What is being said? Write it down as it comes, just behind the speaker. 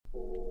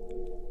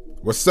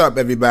What's up,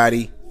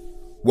 everybody?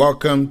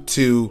 Welcome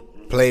to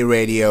Play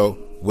Radio,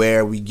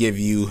 where we give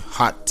you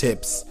hot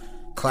tips,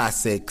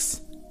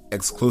 classics,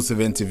 exclusive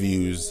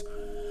interviews.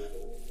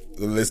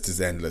 The list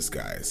is endless,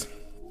 guys.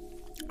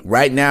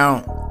 Right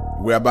now,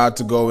 we're about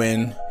to go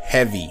in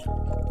heavy.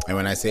 And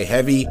when I say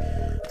heavy,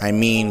 I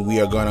mean we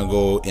are going to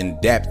go in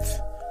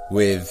depth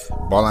with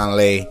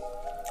Bolanle,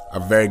 a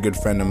very good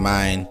friend of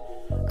mine.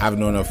 I've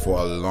known her for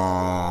a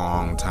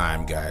long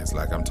time, guys.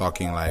 Like, I'm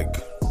talking like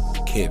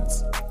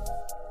kids.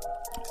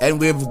 And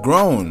we've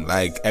grown.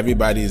 Like,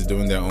 everybody's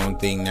doing their own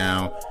thing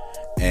now.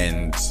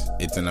 And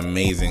it's an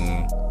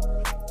amazing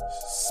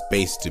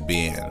space to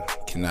be in.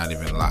 Cannot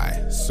even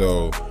lie.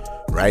 So,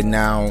 right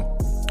now,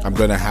 I'm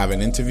going to have an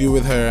interview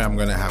with her. I'm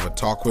going to have a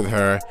talk with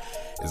her.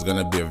 It's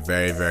going to be a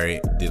very, very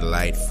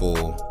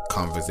delightful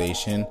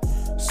conversation.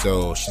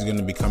 So, she's going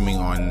to be coming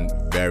on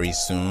very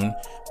soon.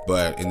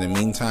 But in the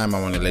meantime,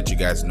 I want to let you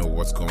guys know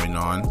what's going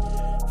on.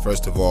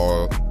 First of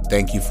all,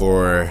 thank you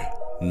for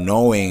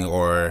knowing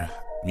or,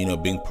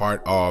 being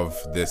part of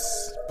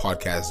this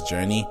podcast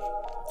journey.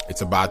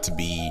 It's about to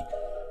be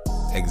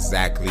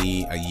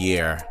exactly a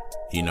year,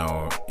 in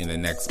the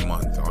next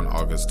month on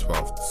August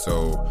 12th.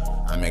 So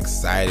I'm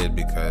excited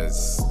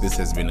because this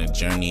has been a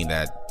journey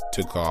that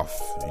took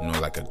off,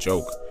 like a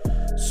joke.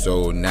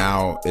 So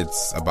now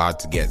it's about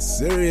to get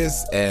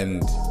serious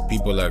and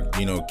people are,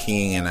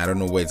 keying, and I don't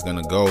know where it's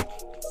going to go.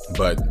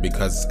 But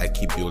because I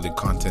keep building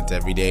content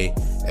every day,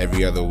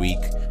 every other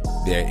week,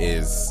 there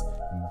is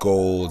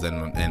goals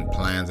and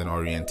plans and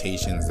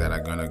orientations that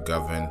are going to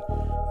govern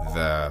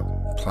the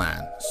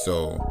plan.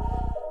 So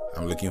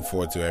I'm looking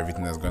forward to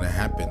everything that's going to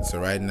happen. So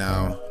right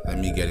now, let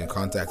me get in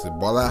contact with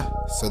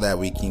Bola so that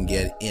we can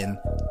get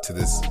into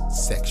this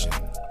section.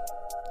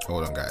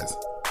 Hold on, guys.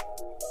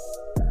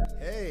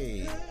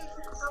 Hey.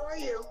 How are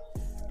you?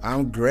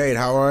 I'm great.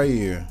 How are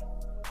you?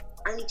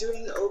 I'm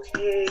doing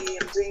okay.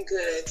 I'm doing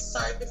good.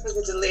 Sorry for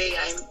the delay.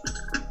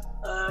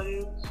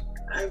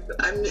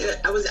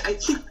 I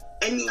keep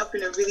ending up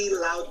in a really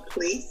loud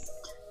place.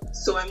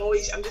 So I'm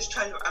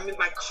in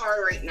my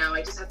car right now.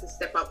 I just have to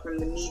step out from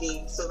the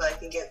meeting so that I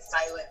can get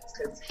silence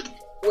because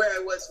where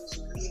I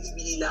was really,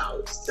 really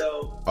loud.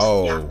 So,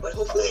 yeah, but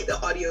hopefully the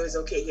audio is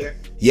okay here.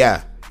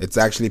 Yeah, it's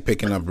actually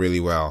picking up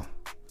really well.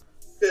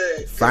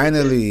 Good.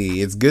 Finally, good.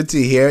 It's good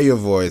to hear your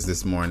voice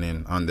this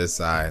morning on this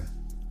side.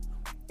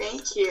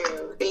 Thank you.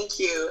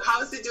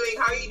 How's it doing?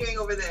 How are you doing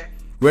over there?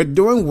 We're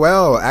doing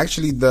well.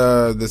 Actually,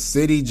 the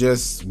city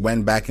just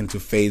went back into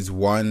phase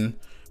 1,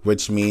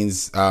 which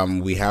means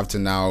we have to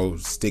now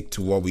stick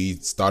to what we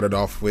started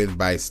off with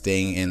by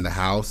staying in the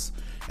house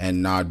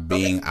and not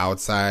being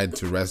outside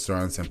to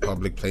restaurants and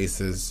public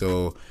places.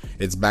 So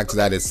it's back to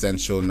that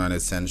essential,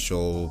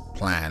 non-essential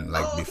plan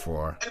like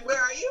before. And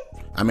where are you?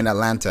 I'm in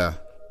Atlanta.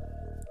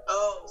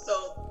 Oh,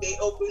 so they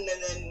opened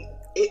and then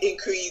it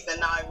increased and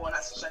now everyone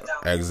has to shut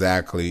down.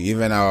 Exactly.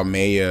 Even our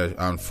mayor,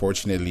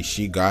 unfortunately,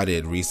 she got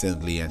it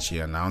recently and she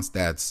announced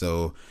that.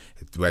 So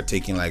we're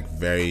taking like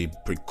very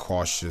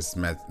precautious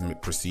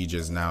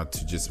procedures now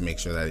to just make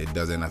sure that it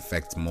doesn't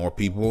affect more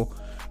people.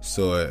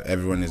 So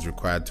everyone is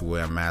required to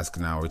wear a mask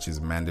now, which is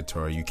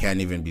mandatory. You can't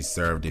even be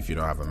served if you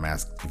don't have a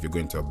mask, if you're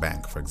going to a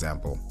bank, for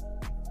example.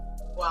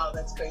 Wow,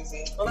 that's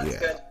crazy. Well, that's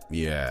good.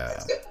 Yeah.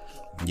 That's good.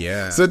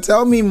 Yeah. So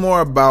tell me more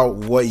about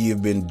what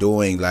you've been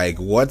doing. Like,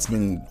 what's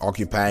been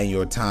occupying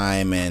your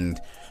time, and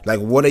like,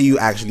 what are you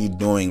actually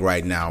doing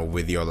right now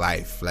with your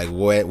life? Like,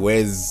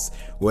 where's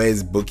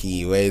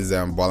Bookie? Where's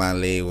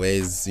Bolanle?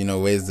 Where's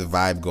the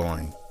vibe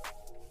going?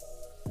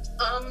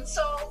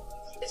 So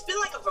it's been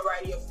like a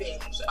variety of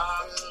things.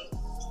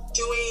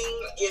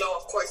 Doing,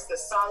 of course, the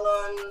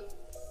salon.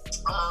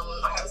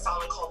 I have a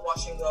salon called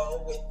Wash and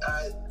Go with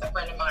a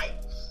friend of mine,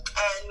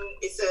 and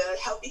it's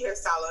a healthy hair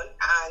salon.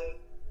 And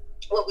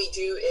what we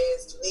do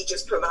is we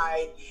just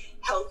provide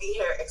healthy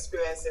hair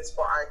experiences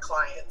for our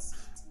clients.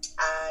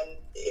 And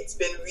it's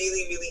been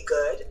really, really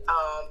good.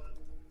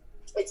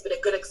 It's been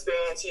a good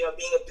experience,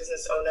 being a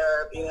business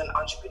owner, being an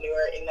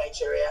entrepreneur in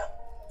Nigeria.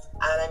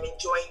 And I'm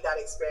enjoying that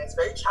experience.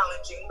 Very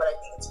challenging, but I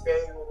think it's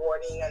very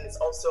rewarding. And it's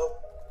also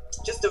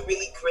just a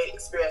really great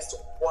experience to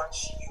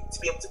watch you, to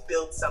be able to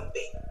build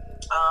something.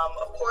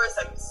 Of course,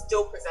 I'm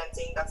still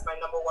presenting. That's my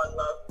number one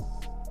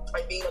love.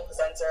 I'm being a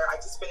presenter. I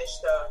just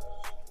finished a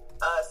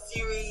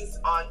series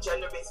on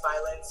gender-based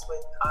violence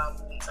with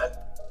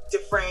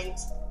different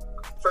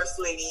first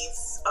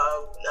ladies,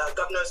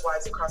 governors'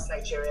 wives across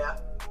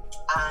Nigeria,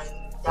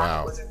 and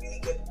that was a really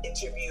good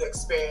interview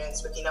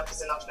experience with Enough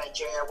is Enough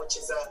Nigeria, which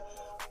is a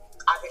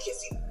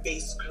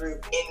advocacy-based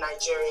group in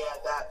Nigeria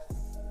that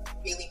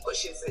really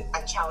pushes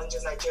and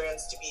challenges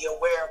Nigerians to be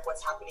aware of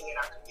what's happening in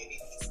our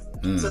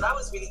communities. So that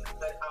was really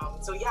good.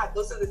 So yeah,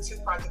 those are the two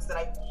projects that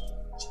I've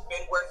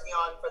been working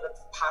on for the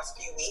past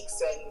few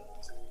weeks, and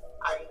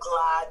I'm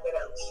glad that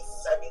at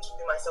least I've been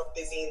keeping myself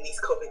busy in these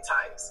COVID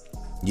times.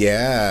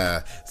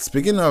 Yeah.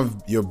 Speaking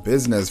of your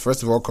business,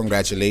 first of all,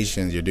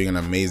 congratulations. You're doing an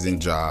amazing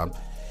job.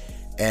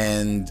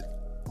 And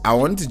I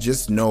want to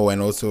just know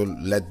and also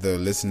let the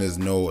listeners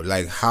know,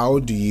 like, how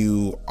do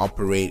you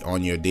operate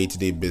on your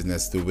day-to-day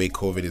business the way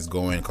COVID is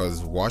going?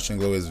 Because Wash and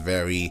Glow is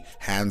very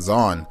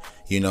hands-on.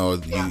 You know,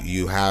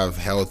 you have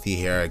healthy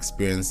hair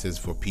experiences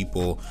for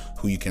people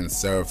who you can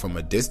serve from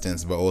a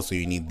distance, but also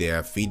you need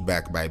their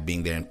feedback by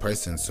being there in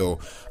person. So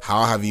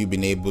how have you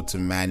been able to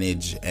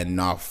manage and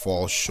not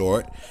fall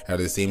short, at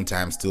the same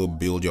time still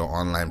build your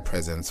online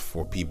presence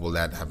for people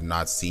that have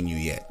not seen you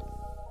yet?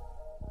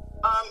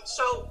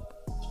 So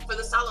for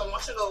the salon,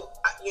 Wash and Go,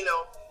 you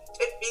know,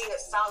 it being a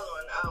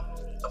salon,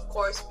 of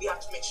course, we have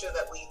to make sure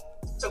that we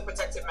took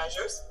protective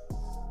measures.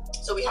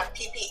 So we have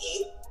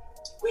PPE,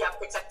 we have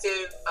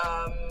protective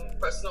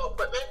personal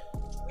equipment,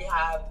 we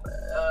have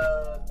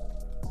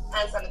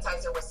hand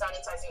sanitizer. We're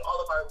sanitizing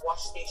all of our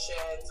wash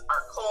stations,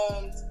 our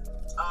combs.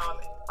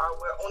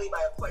 We're only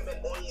by appointment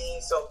only,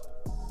 so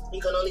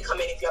you can only come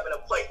in if you have an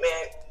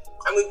appointment.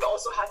 And we've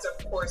also had to,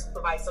 of course,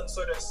 provide some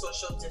sort of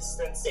social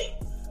distancing.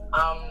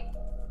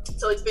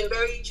 So it's been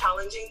very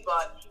challenging,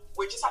 but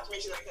we just have to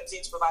make sure that we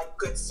continue to provide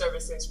good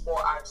services for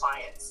our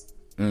clients.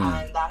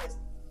 And that has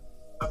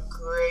a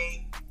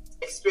great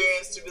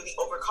experience to really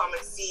overcome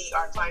and see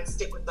our clients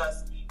stick with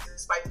us,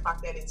 despite the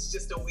fact that it's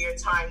just a weird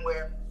time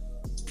where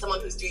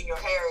someone who's doing your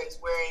hair is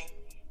wearing,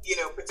 you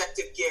know,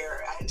 protective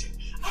gear. And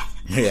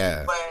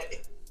but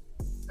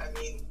I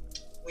mean,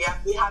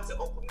 we had to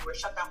open. We were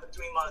shut down for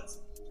 3 months,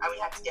 and we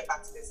had to get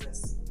back to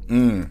business.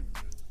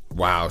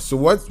 Wow. So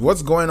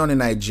what's going on in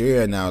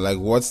Nigeria now? Like,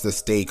 what's the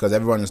state? Because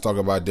everyone is talking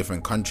about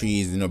different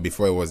countries. You know,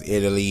 before it was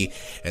Italy,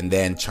 and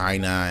then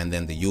China, and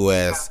then the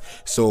US. Yeah.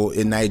 So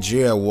in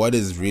Nigeria, what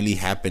is really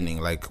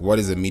happening? Like, what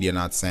is the media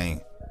not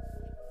saying?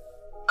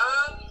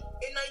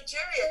 In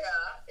Nigeria,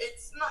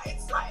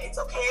 it's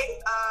okay.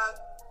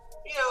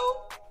 You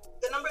know,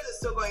 the numbers are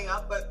still going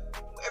up, but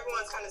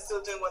everyone's kind of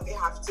still doing what they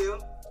have to.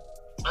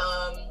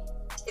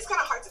 It's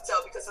kind of hard to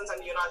tell because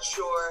sometimes you're not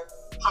sure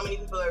how many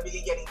people are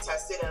really getting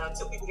tested, and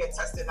until people get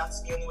tested,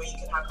 that's the only way you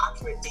can have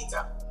accurate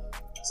data.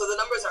 So the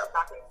numbers are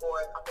back and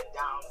forth, up and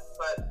down.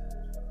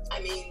 But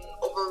I mean,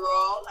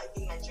 overall, I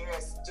think Nigeria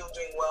is still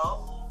doing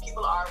well.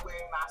 People are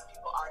wearing masks.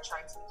 People are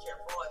trying to be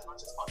careful as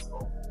much as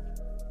possible.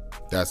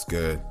 That's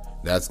good.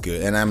 That's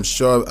good. And I'm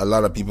sure a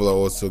lot of people are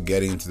also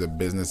getting into the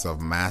business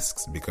of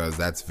masks because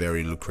that's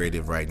very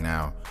lucrative right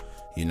now,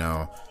 you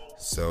know.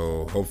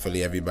 So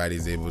hopefully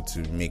everybody's able to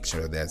make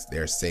sure that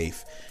they're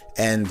safe.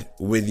 And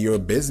with your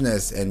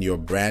business and your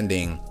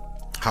branding,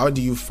 how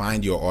do you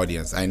find your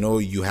audience? I know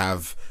you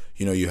have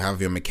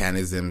your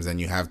mechanisms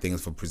and you have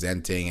things for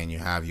presenting and you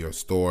have your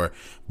store,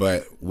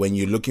 but when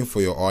you're looking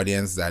for your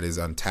audience that is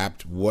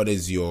untapped, what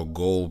is your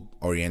goal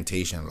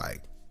orientation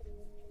like?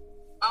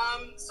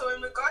 So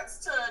in regards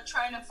to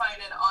trying to find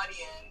an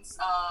audience,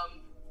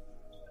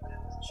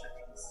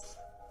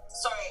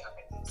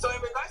 So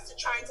in regards to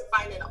trying to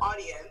find an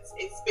audience,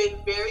 it's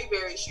been very,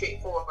 very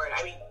straightforward.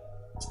 I mean,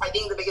 I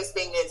think the biggest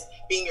thing is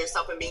being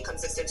yourself and being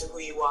consistent to who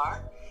you are.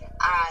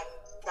 And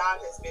that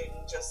has been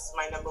just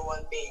my number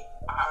one thing.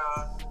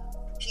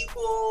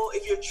 People,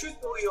 if you're true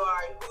to who you are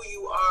and who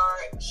you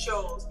are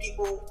shows,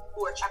 people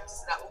who are attracted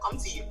to that will come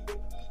to you.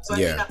 So I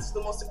think that's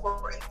the most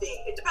important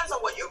thing. It depends on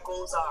what your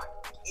goals are.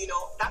 You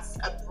know, that's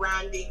a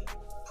branding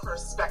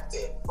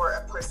perspective for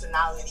a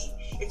personality.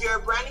 If you're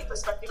a branding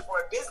perspective for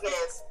a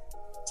business,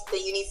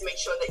 then you need to make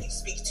sure that you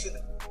speak to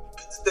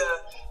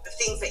the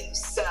things that you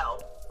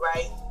sell,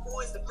 right? Who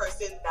is the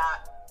person that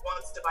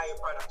wants to buy your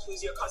product?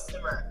 Who's your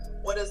customer?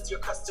 What does your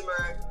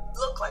customer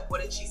look like?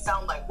 What does she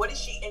sound like? What is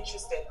she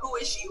interested in? Who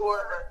is she? Who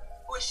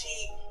is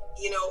she?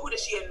 You know, who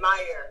does she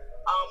admire?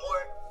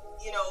 Or,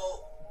 you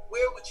know,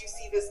 where would you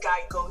see this guy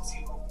go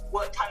to?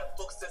 What kind of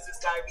books does this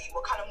guy read?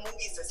 What kind of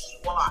movies does he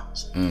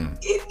watch?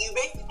 You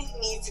basically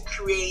need to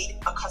create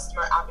a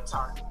customer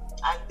avatar,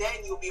 and then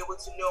you'll be able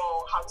to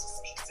know how to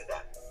speak to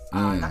them.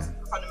 That's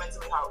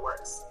fundamentally how it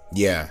works.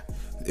 Yeah.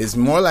 It's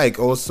more like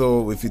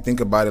also, if you think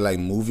about it like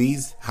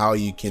movies, how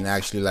you can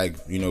actually like,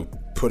 you know,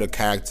 put a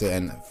character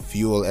and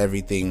fuel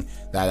everything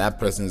that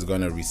person is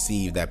going to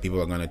receive, that people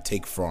are going to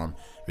take from,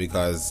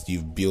 because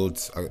you've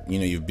built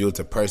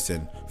a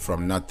person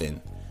from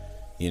nothing,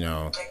 you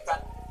know.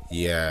 Exactly.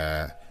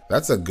 Yeah.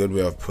 That's a good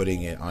way of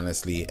putting it,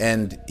 honestly.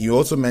 And you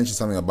also mentioned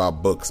something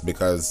about books,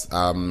 because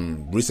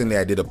recently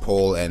I did a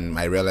poll and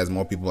I realized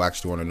more people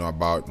actually want to know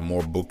about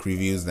more book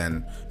reviews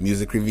than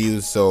music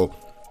reviews. So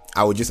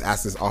I would just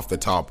ask this off the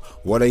top.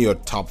 What are your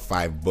top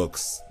 5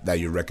 books that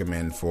you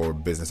recommend for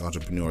business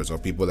entrepreneurs or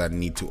people that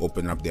need to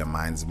open up their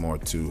minds more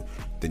to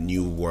the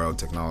new world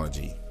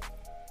technology?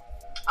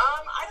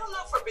 I don't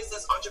know for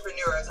business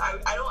entrepreneurs.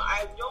 I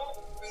don't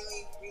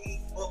really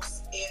read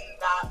books in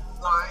that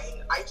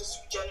line. I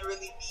just generally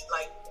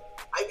read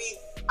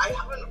I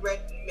haven't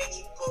read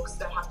many books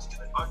that have to do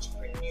with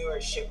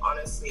entrepreneurship,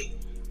 honestly.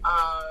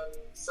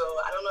 So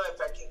I don't know if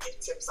I can give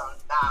tips on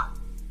that.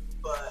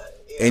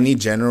 But yeah. Any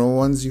general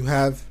ones you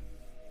have?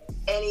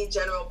 Any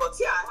general books?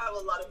 Yeah, I have a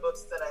lot of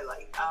books that I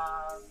like.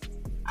 I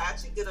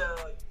actually did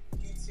a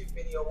YouTube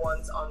video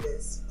once on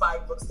this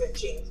 5 books that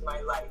changed my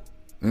life.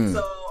 So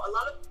a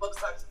lot of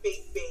books are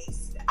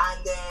faith-based,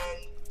 and then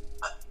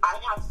I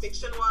have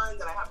fiction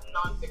ones and I have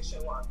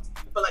non-fiction ones.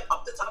 But like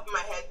off the top of my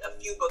head, a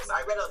few books.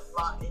 I read a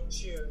lot in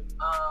June.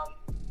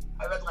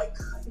 I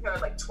think I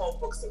read like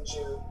 12 books in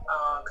June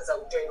because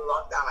during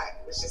lockdown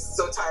I was just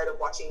so tired of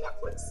watching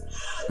Netflix.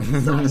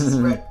 So I just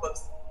read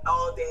books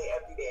all day,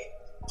 every day.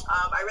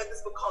 I read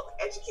this book called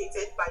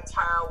Educated by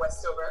Tara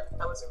Westover.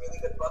 That was a really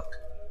good book.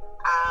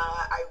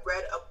 I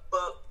read a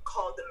book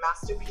called The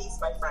Masterpiece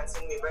by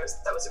Francine Weavers.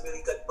 That was a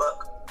really good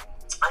book.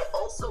 I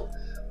also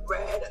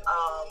read,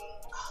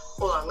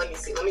 hold on, let me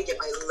see. Let me get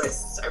my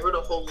list. I wrote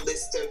a whole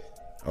list of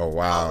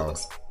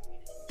books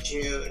in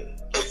June.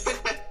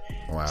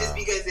 Wow. Just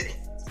because it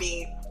hits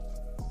me,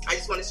 I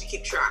just wanted to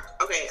keep track.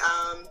 Okay,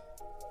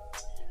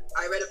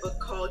 I read a book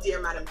called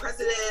Dear Madam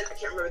President. I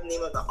can't remember the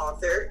name of the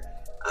author.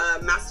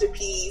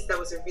 Masterpiece, that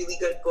was a really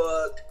good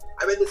book.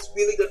 I read this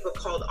really good book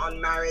called On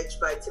Marriage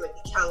by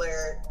Timothy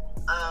Keller.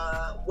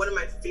 One of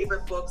my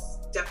favorite books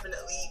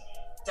definitely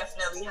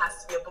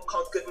has to be a book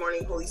called Good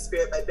Morning Holy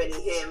Spirit by Benny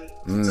Hinn.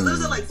 So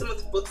those are like some of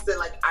the books that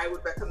like I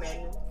would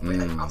recommend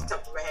like off the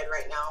top of my head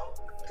right now,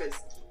 because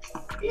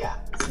yeah.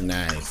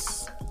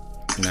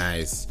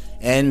 Nice.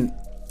 And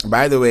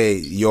by the way,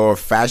 your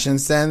fashion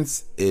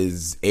sense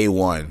is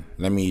A1.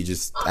 Let me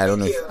just I don't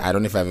know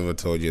if I've ever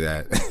told you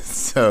that.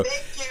 So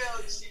Thank you.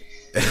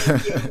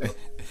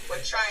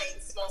 We're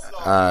trying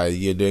small.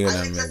 You're doing it.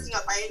 I like dressing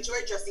up. I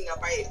enjoy dressing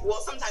up.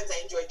 Sometimes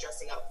I enjoy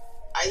dressing up.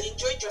 I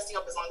enjoy dressing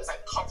up as long as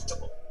I'm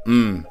comfortable.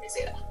 Let me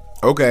say that.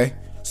 Okay.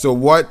 So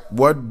what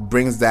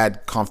brings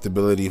that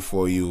comfortability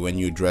for you when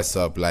you dress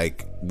up?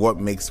 Like what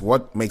makes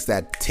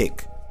that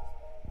tick?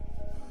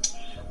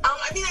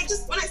 I mean,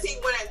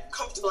 when I'm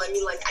comfortable, I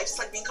mean like I just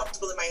like being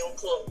comfortable in my own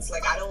clothes.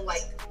 Like I don't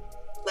like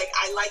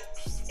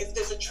if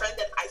there's a trend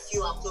that I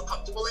feel I'll feel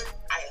comfortable in,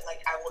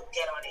 I will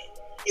get on it.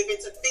 If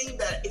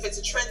it's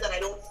a trend that I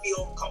don't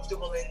feel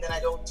comfortable in, then I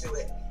don't do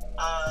it.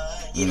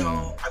 You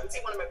know, I would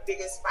say one of my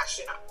biggest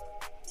fashion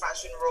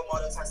role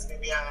models has to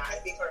be Rihanna. I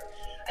think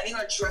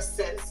her dress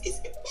sense is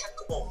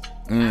impeccable,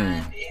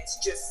 and it's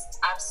just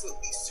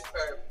absolutely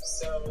superb.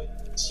 So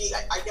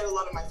I get a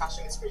lot of my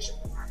fashion inspiration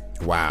from her.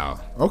 Wow.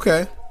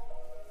 Okay.